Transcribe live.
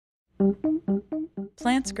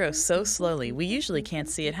Plants grow so slowly we usually can't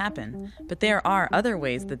see it happen, but there are other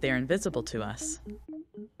ways that they're invisible to us.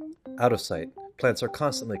 Out of sight, plants are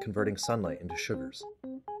constantly converting sunlight into sugars.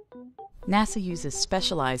 NASA uses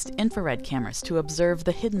specialized infrared cameras to observe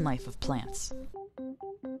the hidden life of plants.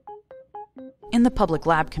 In the public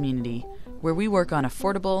lab community, where we work on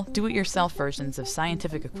affordable, do-it-yourself versions of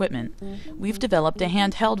scientific equipment, we've developed a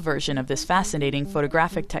handheld version of this fascinating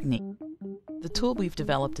photographic technique. The tool we've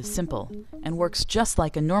developed is simple and works just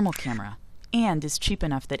like a normal camera, and is cheap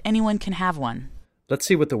enough that anyone can have one. Let's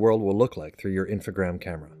see what the world will look like through your Infogram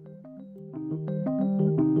camera.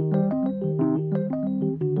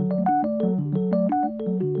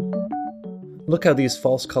 Look how these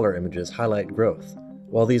false color images highlight growth,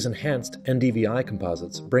 while these enhanced NDVI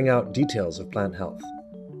composites bring out details of plant health.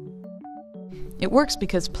 It works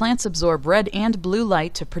because plants absorb red and blue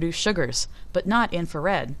light to produce sugars, but not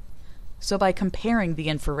infrared. So by comparing the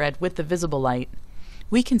infrared with the visible light,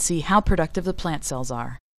 we can see how productive the plant cells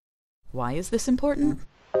are. Why is this important?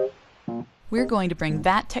 We're going to bring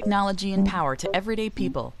that technology and power to everyday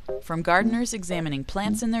people, from gardeners examining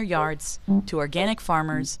plants in their yards, to organic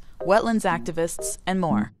farmers, wetlands activists, and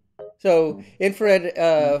more. So infrared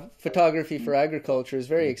photography for agriculture is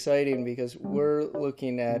very exciting because we're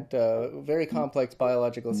looking at very complex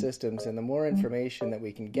biological systems, and the more information that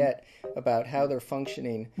we can get about how they're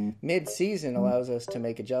functioning mid-season allows us to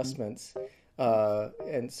make adjustments.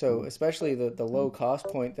 And so especially the low cost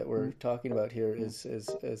point that we're talking about here is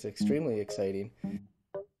extremely exciting.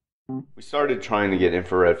 We started trying to get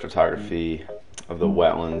infrared photography of the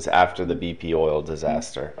wetlands after the BP oil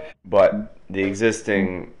disaster, but the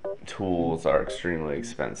existing tools are extremely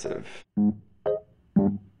expensive.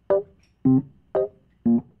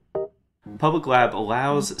 Public Lab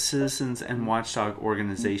allows citizens and watchdog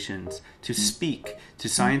organizations to speak to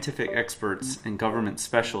scientific experts and government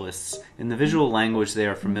specialists in the visual language they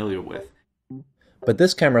are familiar with. But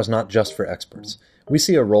this camera is not just for experts. We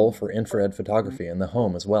see a role for infrared photography in the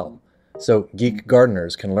home as well, so geek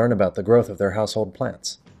gardeners can learn about the growth of their household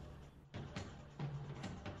plants.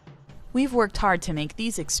 We've worked hard to make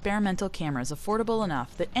these experimental cameras affordable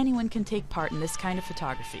enough that anyone can take part in this kind of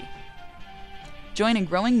photography. Join a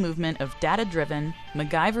growing movement of data-driven,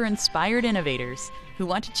 MacGyver-inspired innovators who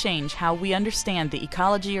want to change how we understand the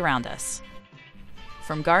ecology around us.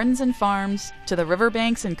 From gardens and farms to the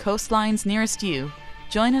riverbanks and coastlines nearest you,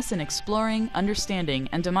 join us in exploring, understanding,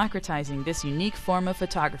 and democratizing this unique form of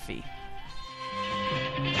photography.